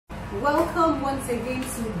Welcome once again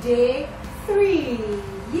to day 3.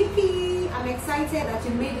 Yippee! I'm excited that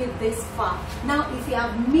you made it this far. Now, if you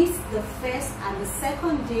have missed the first and the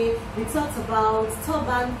second day, we talked about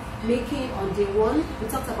turban making on day 1. We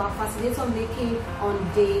talked about fascinator making on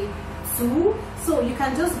day 2. So you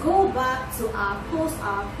can just go back to our post,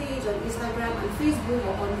 our page on Instagram and Facebook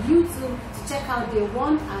or on YouTube to check out day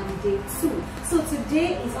 1 and day 2. So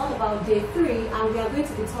today is all about day 3, and we are going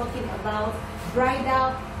to be talking about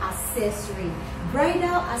bridal accessory.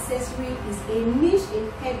 Bridal accessory is a niche in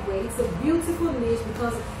headwear. It's a beautiful niche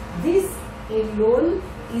because this alone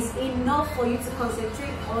is enough for you to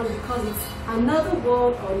concentrate on, because it's another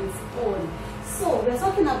world on its own. So we're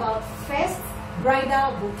talking about first,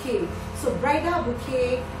 bridal bouquet. So bridal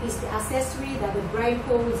bouquet is the accessory that the bride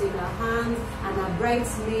holds in her hand, and her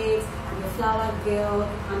bridesmaids and the flower girl,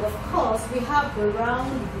 and of course we have the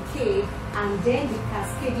round bouquet and then the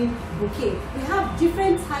cascading bouquet. We have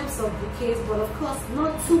different types of bouquets, but of course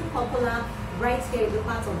not too popular right here in the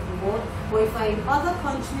part of the world. But if you're in other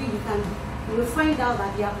country, you will find out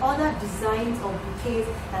that there are other designs of bouquets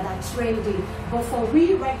that are trending. But for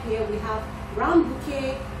we right here, we have round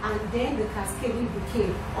bouquet and then the cascading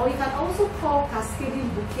bouquet, or you can also call cascading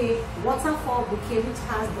bouquet waterfall bouquet, which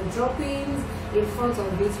has the droppings in front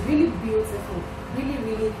of it. Really beautiful,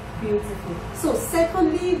 really beautiful. So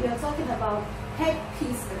secondly, we are talking about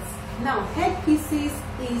headpieces. Now, headpieces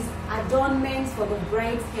is adornments for the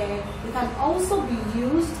bride's hair. It can also be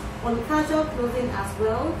used on casual clothing as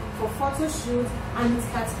well for photo shoots, and it's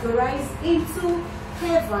categorized into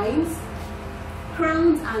hair vines,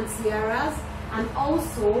 crowns and tiaras, and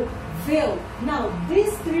also veil. Now,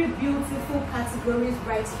 these 3 beautiful categories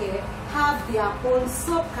right here have their own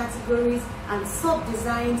subcategories and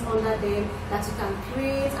sub-designs under them that you can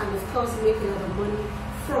create and of course make a lot of money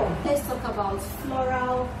from. Let's talk about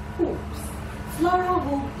floral hoops. Floral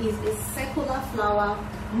hoop is a circular flower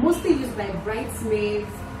mostly used by bridesmaids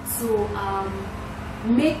to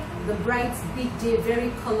make the bride's big day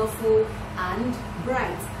very colorful and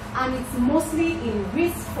bright. And it's mostly in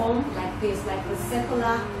wreath form like this, like the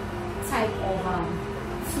circular type of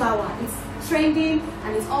flower. It's trending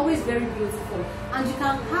and it's always very beautiful. And you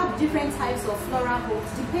can have different types of floral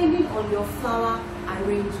hoops depending on your flower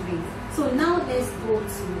arrangement. So now let's go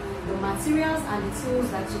to the materials and the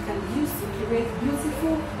tools that you can use to create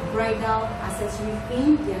beautiful bridal accessories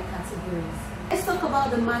in their categories. Let's talk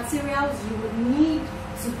about the materials you would need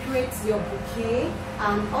to create your bouquet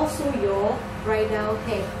and also your bridal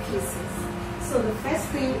headpieces. So the first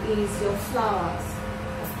thing is your flowers.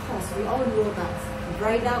 Of course, we all know that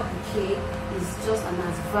bridal bouquet is just an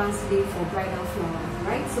advanced name for bridal flowers,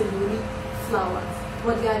 right? So you need flowers,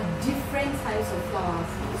 but there are different types of flowers.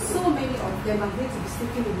 So many of them. I'm going to be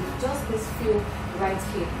sticking with just this few right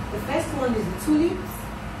here. The first one is the tulips.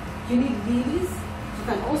 You need lilies. You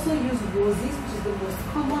can also use roses, which is the most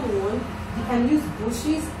common one. You can use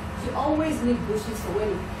bushes. You always need bushes for when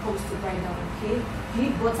it comes to bridal bouquet. You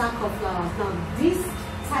need buttercup flowers. Now, these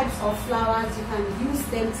types of flowers, you can use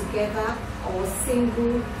them together or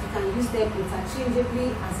single. You can use them interchangeably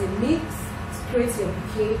as a mix to create your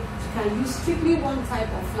bouquet. You can use strictly one type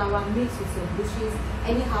of flower mixed with your bushes.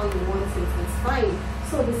 Anyhow you want it, it's fine.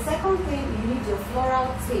 So the second thing, you need your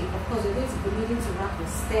floral tape. Of course, you're going to be needing to wrap the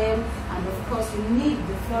stem, and of course you need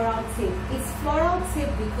the floral tape. It's floral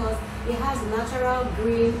tape because it has natural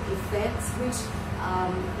green effects, which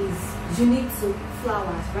is unique to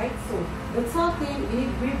flowers, right? So the third thing, you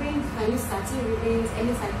need ribbons. You can use satin ribbons,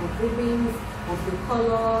 any type of ribbons of the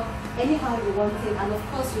color, anyhow you want it. And of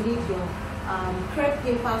course you need your crepe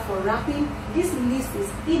paper for wrapping. This list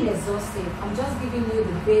is inexhaustive. I'm just giving you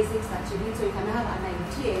the basics that you need so you can have an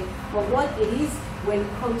idea of what it is when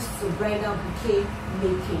it comes to bridal bouquet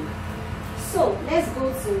making. So let's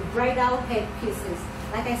go to bridal headpieces.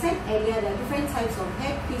 Like I said earlier, there are different types of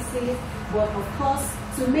headpieces, but of course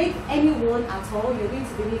to make any one at all, you're going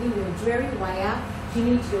to be needing your jewelry wire. You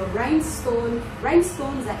need your rhinestone.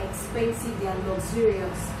 Rhinestones are expensive, they are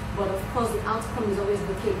luxurious, but of course the outcome is always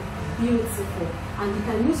looking beautiful. And you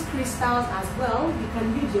can use crystals as well. You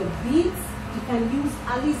can use your beads. You can use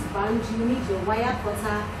Alice band. You need your wire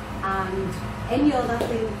cutter and any other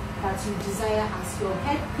thing that you desire as your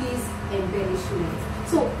headpiece embellishment.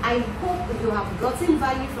 So I hope you have gotten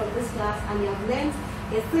value from this class and you have learned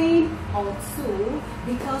a thing or two,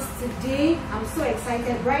 because today I'm so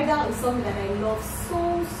excited. Bridal is something that I love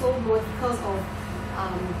so much because of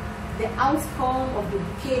the outcome of the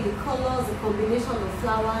bouquet, the colors, the combination of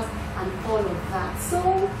flowers and all of that.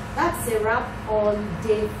 So that's a wrap on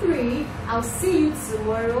day 3. I'll see you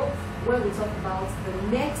tomorrow when we talk about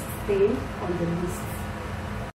the next thing on the list.